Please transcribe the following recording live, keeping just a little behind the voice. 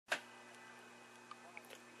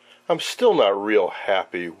I'm still not real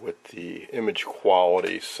happy with the image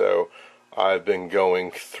quality, so I've been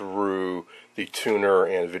going through the tuner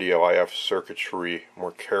and video IF circuitry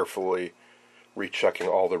more carefully, rechecking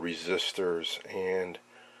all the resistors, and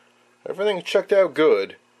everything checked out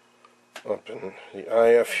good up in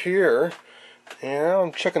the IF here. And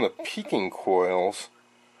I'm checking the peaking coils.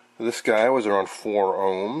 This guy was around 4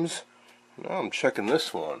 ohms. Now I'm checking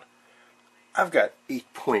this one. I've got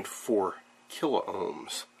 8.4 kilo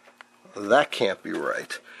ohms. That can't be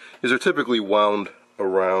right. These are typically wound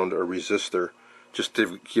around a resistor just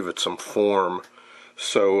to give it some form.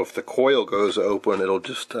 So if the coil goes open, it'll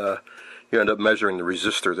just, you end up measuring the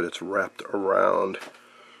resistor that it's wrapped around.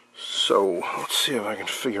 So let's see if I can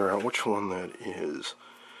figure out which one that is.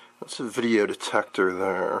 That's a video detector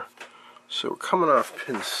there. So we're coming off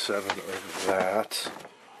pin 7 of that.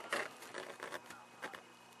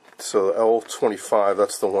 So the L25,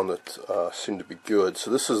 that's the one that seemed to be good.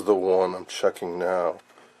 So this is the one I'm checking now.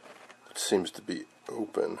 It seems to be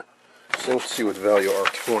open. So let's see what value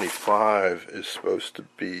R25 is supposed to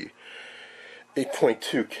be.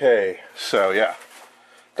 8.2K. So yeah,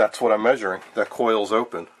 that's what I'm measuring. That coil's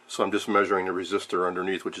open. So I'm just measuring the resistor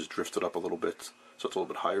underneath, which is drifted up a little bit. So it's a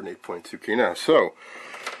little bit higher than 8.2K now. So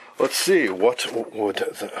let's see, what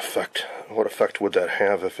effect would that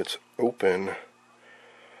have if it's open?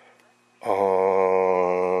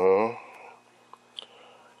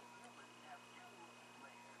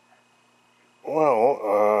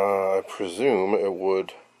 I presume it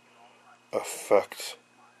would affect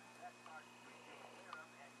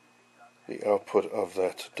the output of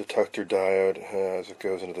that detector diode as it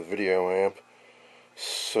goes into the video amp.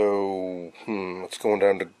 So, it's going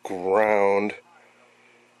down to ground.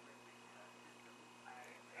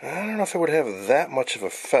 I don't know if it would have that much of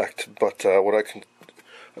effect, but what I can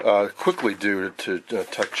quickly do to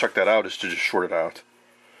check that out is to just short it out.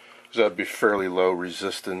 Because that would be fairly low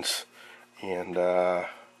resistance, and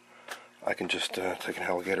I can just take an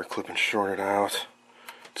alligator clip and short it out.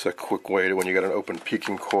 It's a quick way to, when you got an open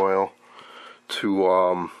peaking coil,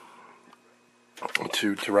 to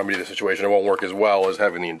remedy the situation. It won't work as well as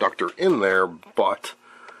having the inductor in there, but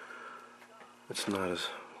it's not as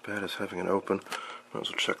bad as having it open. Might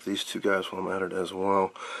as well check these two guys while I'm at it as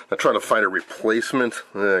well. Now trying to find a replacement,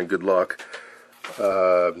 good luck.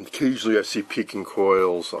 Occasionally I see peaking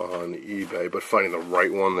coils on eBay, but finding the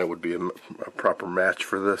right one that would be a proper match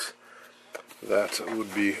for this, that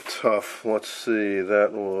would be tough. Let's see,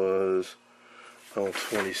 that was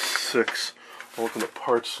L26. I'll look in the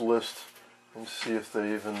parts list and see if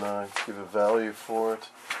they even give a value for it.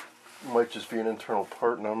 It might just be an internal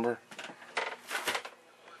part number.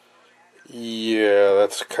 Yeah,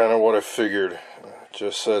 that's kind of what I figured. It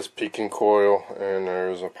just says peaking coil, and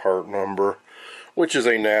there's a part number, which is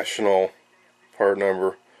a national part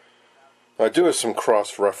number. I do have some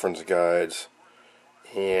cross-reference guides,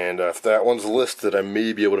 and if that one's listed, I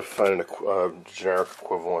may be able to find a generic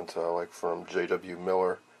equivalent, like from J.W.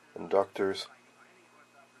 Miller inductors.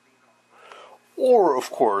 Or, of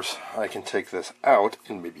course, I can take this out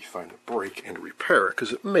and maybe find a break and repair it,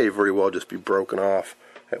 because it may very well just be broken off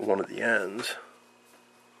at one of the ends.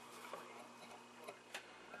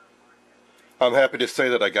 I'm happy to say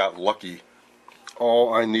that I got lucky.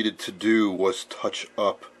 All I needed to do was touch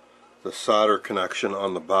up the solder connection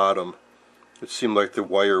on the bottom. It seemed like the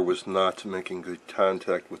wire was not making good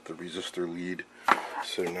contact with the resistor lead.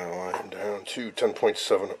 So now I'm down to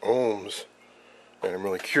 10.7 ohms. And I'm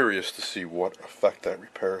really curious to see what effect that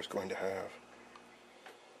repair is going to have.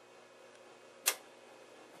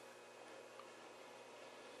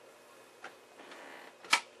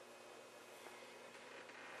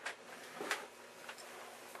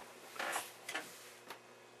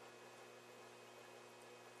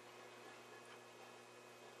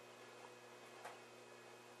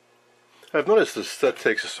 I've noticed this set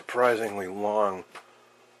takes a surprisingly long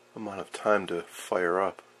amount of time to fire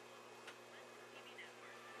up.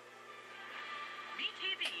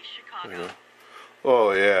 There you go. Oh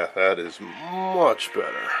yeah, that is much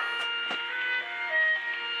better.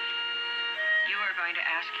 You are going to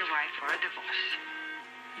ask your wife for a divorce.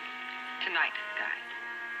 Tonight, Guy.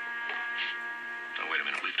 Now wait a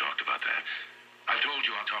minute, we've talked about that. I've told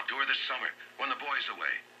you I'll talk to her this summer, when the boy's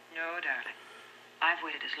away. No, darling. I've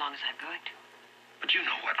waited as long as I'm going to. But you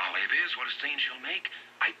know what Olive is, what a scene she'll make.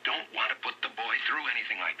 I don't want to put the boy through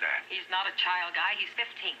anything like that. He's not a child, Guy. He's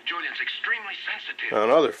 15. Julian's extremely sensitive. Now,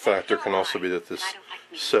 another factor can also be that this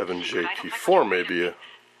 7JP4 may be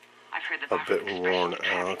a bit worn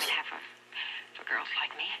out. For girls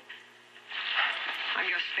like me. I'm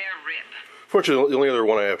your spare rib. Fortunately, the only other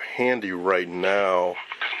one I have handy right now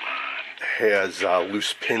has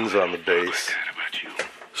loose pins on the base.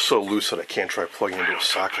 So loose that I can't try plugging into a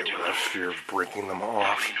socket without fear of breaking them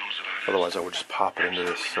off. Otherwise, I would just pop it into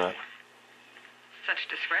this set. Such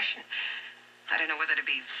discretion. I don't know whether to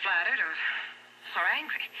be flattered or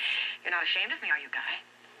angry. You're not ashamed of me, are you, Guy?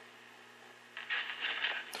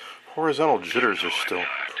 Horizontal jitters are still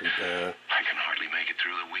pretty bad. I can hardly make it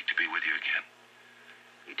through the week to be with you again.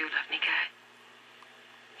 You do love me, Guy?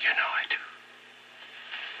 You know I do.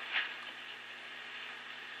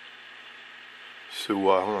 So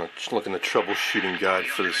I'm going to look in the troubleshooting guide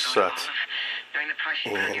for this set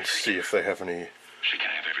and see if they have any She can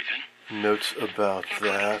have everything. notes about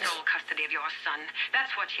that. Sole custody of your son.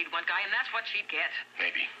 That's what she'd want, Guy, and that's what she'd get.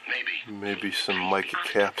 Maybe. Maybe some mica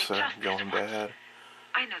caps are going bad.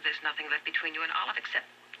 I know there's nothing left between you and Olive except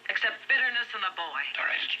bitterness and the boy. All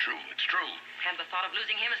right, it's true. And the thought of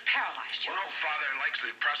losing him has paralyzed you. Well, no father likes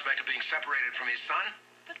the prospect of being separated from his son.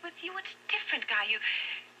 But with you, it's different, Guy. You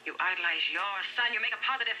idolize your son. You make a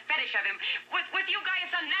positive fetish of him. With you, Guy,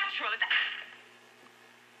 it's unnatural.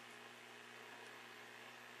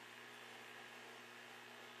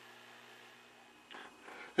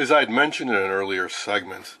 As I'd mentioned in an earlier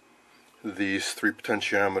segment, these 3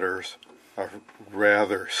 potentiometers are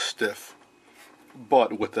rather stiff.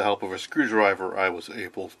 But with the help of a screwdriver, I was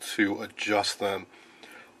able to adjust them.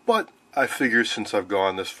 But I figured since I've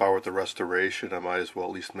gone this far with the restoration, I might as well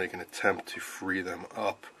at least make an attempt to free them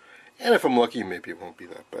up. And if I'm lucky, maybe it won't be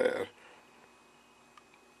that bad.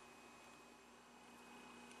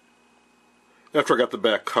 After I got the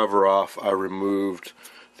back cover off, I removed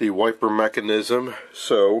the wiper mechanism.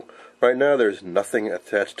 So right now there's nothing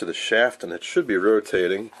attached to the shaft, and it should be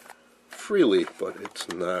rotating freely, but it's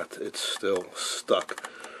not. It's still stuck.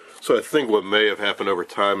 So I think what may have happened over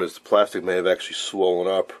time is the plastic may have actually swollen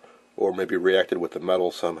up or maybe reacted with the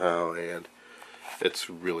metal somehow, and it's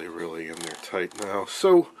really in there tight now.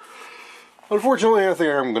 So unfortunately, I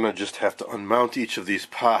think I'm going to just have to unmount each of these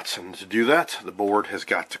pots, and to do that, the board has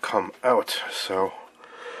got to come out. So,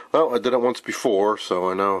 well, I did it once before, so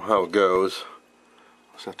I know how it goes.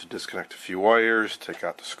 Just have to disconnect a few wires, take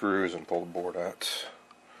out the screws, and pull the board out.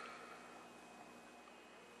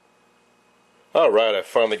 Alright, I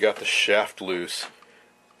finally got the shaft loose.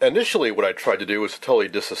 Initially, what I tried to do was to totally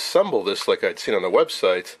disassemble this like I'd seen on the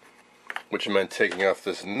website, which meant taking off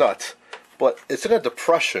this nut, but it's in a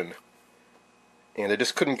depression, and I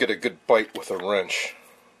just couldn't get a good bite with a wrench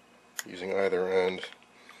using either end.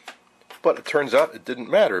 But it turns out it didn't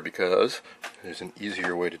matter because there's an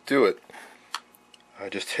easier way to do it. I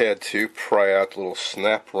just had to pry out the little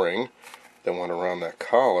snap ring that went around that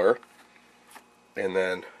collar, and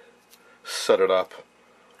then set it up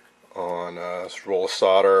on this roll of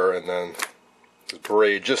solder and then this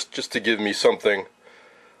braid just to give me something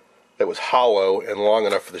that was hollow and long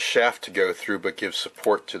enough for the shaft to go through but give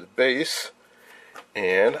support to the base.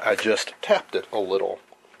 And I just tapped it a little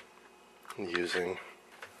using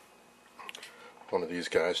one of these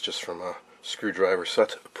guys just from a screwdriver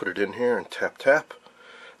set. Put it in here and tap.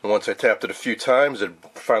 And once I tapped it a few times, it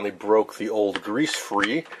finally broke the old grease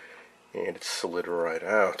free and it slid right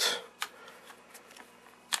out.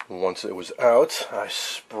 Once it was out, I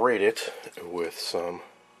sprayed it with some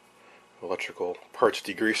electrical parts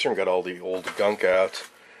degreaser and got all the old gunk out,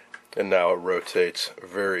 and now it rotates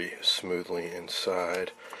very smoothly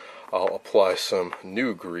inside. I'll apply some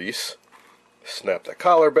new grease, snap that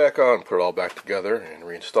collar back on, put it all back together and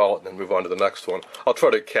reinstall it, and then move on to the next one. I'll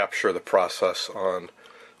try to capture the process on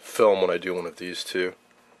film when I do one of these two.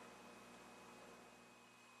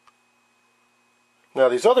 Now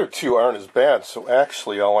these other two aren't as bad, so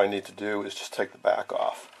actually all I need to do is just take the back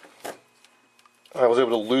off. I was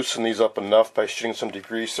able to loosen these up enough by shooting some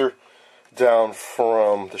degreaser down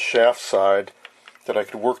from the shaft side that I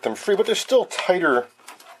could work them free, but they're still tighter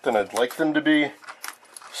than I'd like them to be.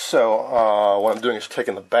 So what I'm doing is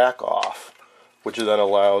taking the back off, which then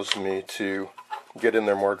allows me to get in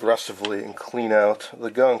there more aggressively and clean out the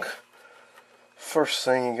gunk. First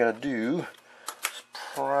thing you gotta do is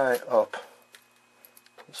pry up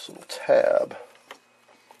this little tab,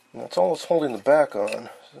 and that's all it's holding the back on.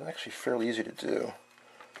 It's actually fairly easy to do.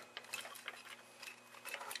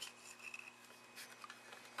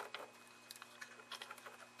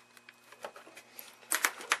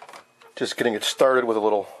 Just getting it started with a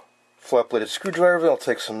little flat-bladed screwdriver. I'll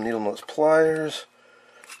take some needle nose pliers,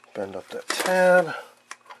 bend up that tab,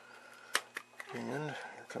 and here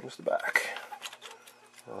comes the back.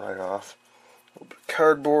 Right off. A little bit of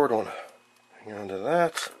cardboard. I want to hang on to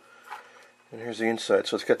that. And here's the inside.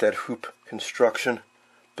 So it's got that hoop construction.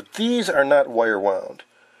 But these are not wire wound.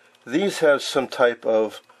 These have some type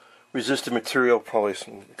of resistant material, probably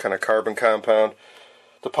some kind of carbon compound,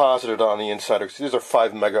 deposited on the inside. These are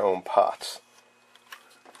 5 mega ohm pots.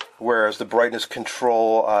 Whereas the brightness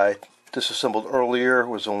control I disassembled earlier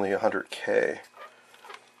was only 100K.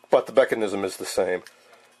 But the mechanism is the same.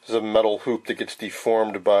 There's a metal hoop that gets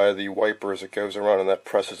deformed by the wiper as it goes around, and that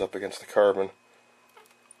presses up against the carbon.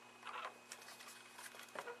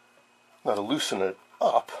 Now to loosen it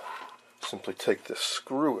up, simply take this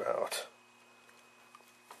screw out.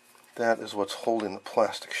 That is what's holding the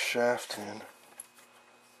plastic shaft in.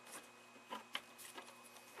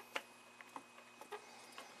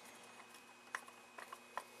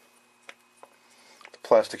 The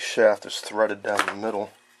plastic shaft is threaded down the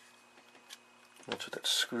middle. That's what that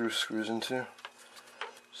screws into.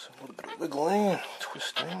 So a little bit of wiggling,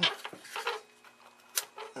 twisting.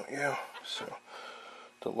 There we go. So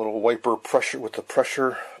the little wiper pressure with the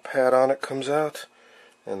pressure pad on it comes out.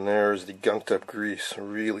 And there's the gunked up grease.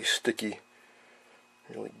 Really sticky.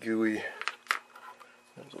 Really gooey.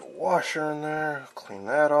 There's a little washer in there. Clean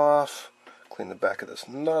that off. Clean the back of this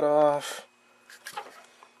nut off.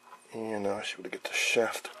 And I should be able to get the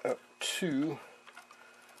shaft up too.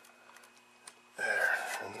 There,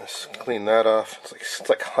 and this, clean that off. It's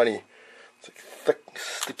like honey. It's like thick,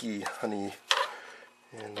 sticky honey.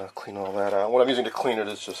 And clean all that out. What I'm using to clean it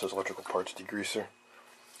is just this electrical parts degreaser.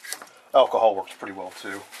 Alcohol works pretty well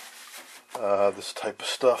too. This type of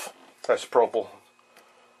stuff. Isopropyl.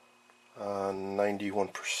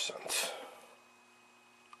 91%.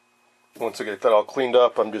 Once I get that all cleaned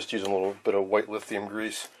up, I'm just using a little bit of white lithium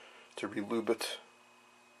grease to relube it.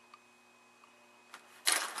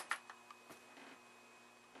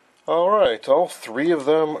 Alright, all 3 of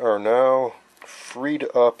them are now freed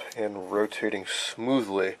up and rotating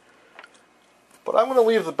smoothly. But I'm going to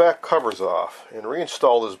leave the back covers off and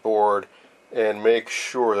reinstall this board and make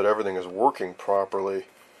sure that everything is working properly in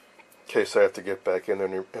case I have to get back in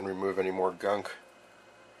there and remove any more gunk.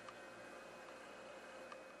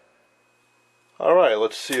 Alright,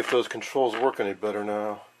 let's see if those controls work any better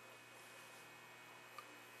now.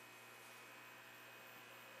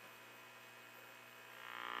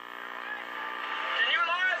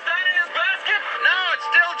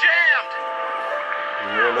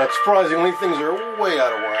 Not surprisingly, things are way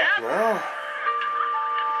out of whack now.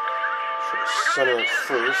 Should have center it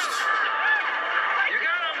first.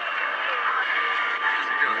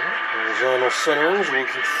 Horizontal centering's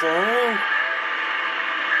working fine.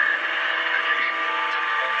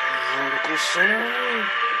 Vertical centering.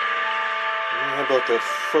 How about that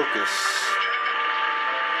focus?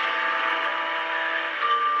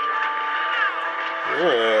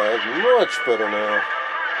 Yeah, much better now.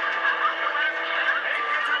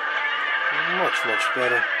 Much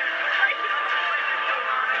better.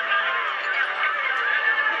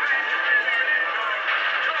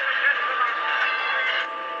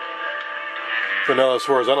 So now this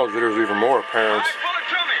horizontal jitter is even more apparent.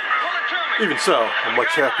 Even so, I'm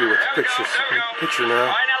much happier with the picture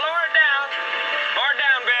now. Alright, now lower it down. Lower it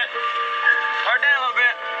down a bit. Lower it down a little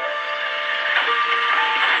bit.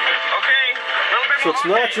 Okay, a little bit So more. it's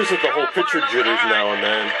not just that the whole picture jitters now and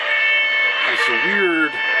then. It's a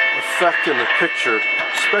weird effect in the picture,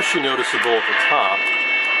 especially noticeable at the top.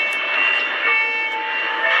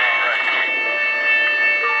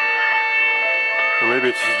 Or maybe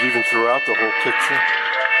it's even throughout the whole picture.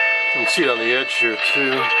 You can see it on the edge here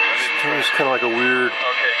too. There's kind of like a weird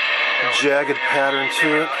jagged pattern to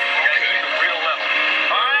it.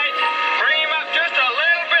 Alright, bring him up just a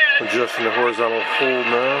little bit. Adjusting the horizontal hold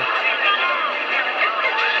now.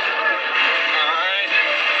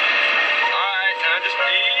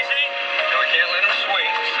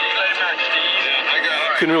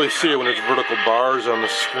 You can really see it when there's vertical bars on the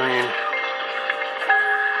screen.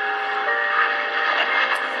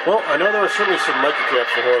 Well, I know there are certainly some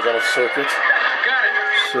microcaps in the horizontal circuit,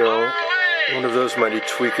 so one of those might need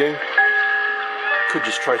tweaking. Could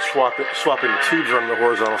just try swapping the tubes on the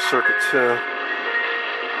horizontal circuit too.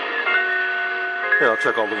 Yeah, I'll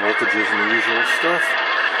check all the voltages and the usual stuff.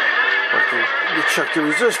 You check the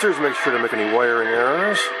resistors, make sure to make any wiring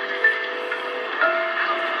errors.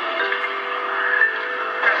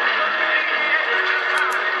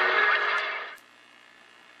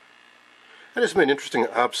 I just made an interesting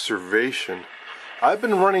observation. I've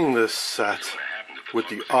been running this set with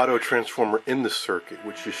the auto transformer in the circuit,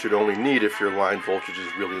 which you should only need if your line voltage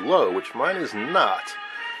is really low, which mine is not.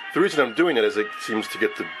 The reason I'm doing it is it seems to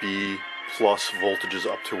get the B plus voltages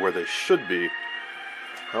up to where they should be.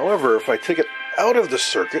 However, if I take it out of the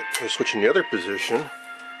circuit and switch in the other position,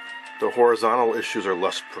 the horizontal issues are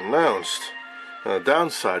less pronounced. Now, the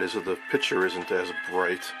downside is that the picture isn't as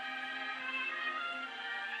bright.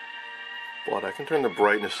 but I can turn the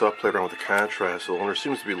brightness up, play around with the contrast a little, and there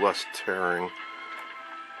seems to be less tearing.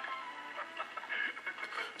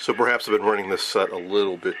 So perhaps I've been running this set a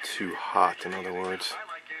little bit too hot, in other words. I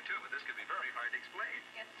like you too, but this could be very hard to explain.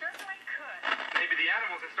 It certainly could. Maybe the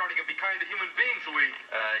animals are starting to be kind to human beings, Lee.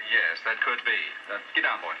 Yes, that could be. Get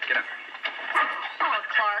down, boy. Get down. Oh,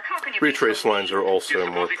 Clark, how can you Retrace lines are also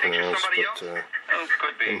more pronounced, but Oh,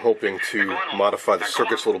 could be. I'm hoping to modify the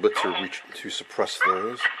circuits a little bit to suppress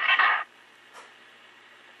those.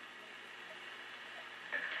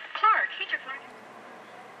 Clark, he just...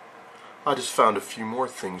 I just found a few more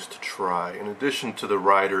things to try. In addition to the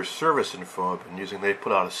rider's service info I've been using, they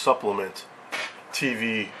put out a supplement,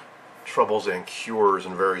 TV Troubles and Cures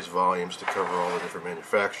in various volumes to cover all the different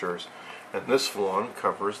manufacturers. And this one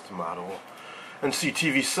covers the model NC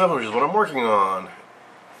TV-7, which is what I'm working on.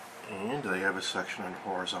 And they have a section on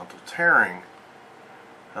horizontal tearing.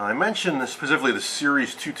 Now, I mentioned this, specifically the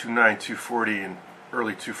Series 229, 240, and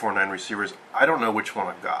early 249 receivers. I don't know which one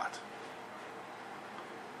I got.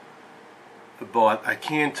 But I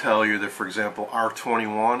can tell you that, for example,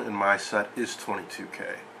 R21 in my set is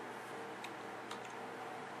 22K.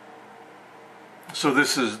 So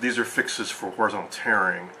these are fixes for horizontal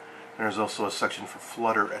tearing. And there's also a section for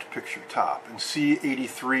flutter at picture top. And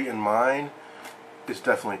C83 in mine is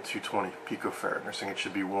definitely 220 picofarad. They're saying it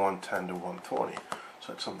should be 110 to 120.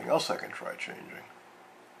 So that's something else I can try changing.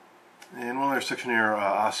 And one other section here,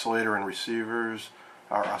 oscillator and receivers.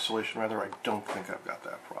 Or oscillation rather, I don't think I've got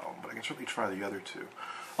that problem, but I can certainly try the other two.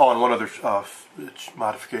 Oh, and one other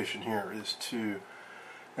modification here is to,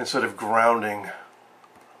 instead of grounding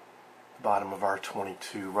the bottom of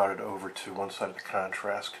R22, route it over to one side of the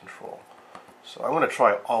contrast control. So I'm going to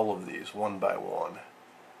try all of these one by one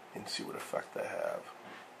and see what effect they have.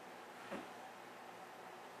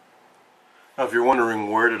 Now, if you're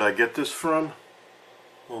wondering where did I get this from,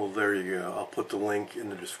 well, there you go. I'll put the link in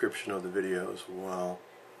the description of the video as well.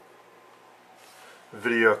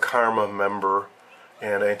 Video Karma member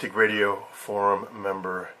and Antique Radio Forum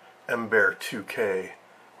member mbear2k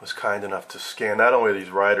was kind enough to scan not only these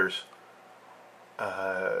riders'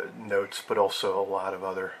 notes, but also a lot of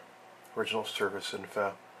other original service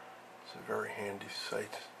info. It's a very handy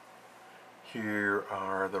site. Here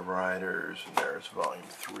are the riders, and there's volume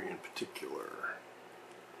 3 in particular.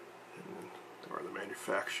 And there are the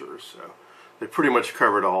manufacturers, so they pretty much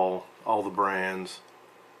covered all the brands.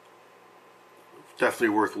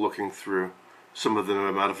 Definitely worth looking through. Some of the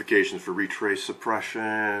modifications for retrace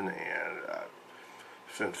suppression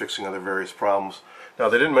and fixing other various problems. Now,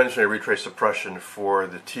 they didn't mention a retrace suppression for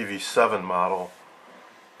the TV-7 model,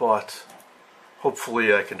 but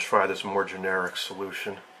hopefully I can try this more generic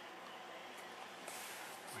solution,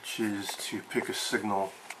 which is to pick a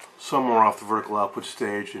signal somewhere off the vertical output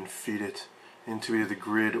stage and feed it into either the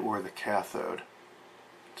grid or the cathode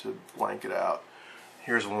to blank it out.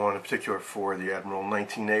 Here's one in particular for the Admiral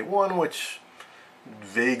 1981, which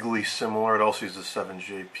vaguely similar. It also uses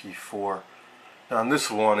 7JP4. Now on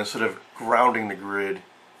this one, instead of grounding the grid,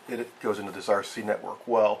 it goes into this RC network.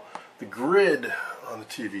 Well, the grid on the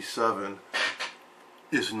TV-7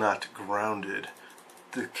 is not grounded.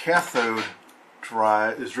 The cathode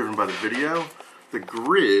is driven by the video. The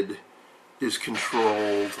grid is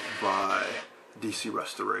controlled by DC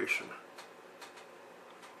restoration.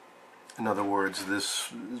 In other words, this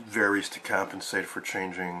varies to compensate for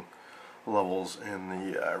changing levels in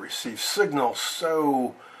the received signal.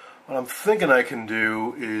 So what I'm thinking I can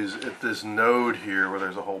do is at this node here where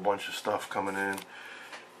there's a whole bunch of stuff coming in,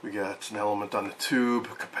 we got an element on the tube,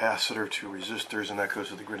 a capacitor, 2 resistors, and that goes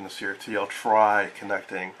to the grid in the CRT. I'll try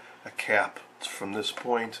connecting a cap from this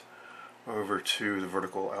point over to the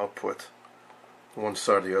vertical output, one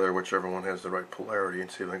side or the other, whichever one has the right polarity,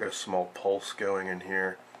 and see if I got a small pulse going in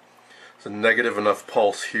here. So negative enough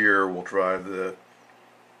pulse here will drive the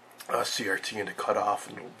CRT into cutoff,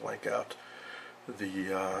 and it will blank out the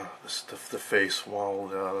face while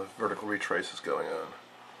the vertical retrace is going on.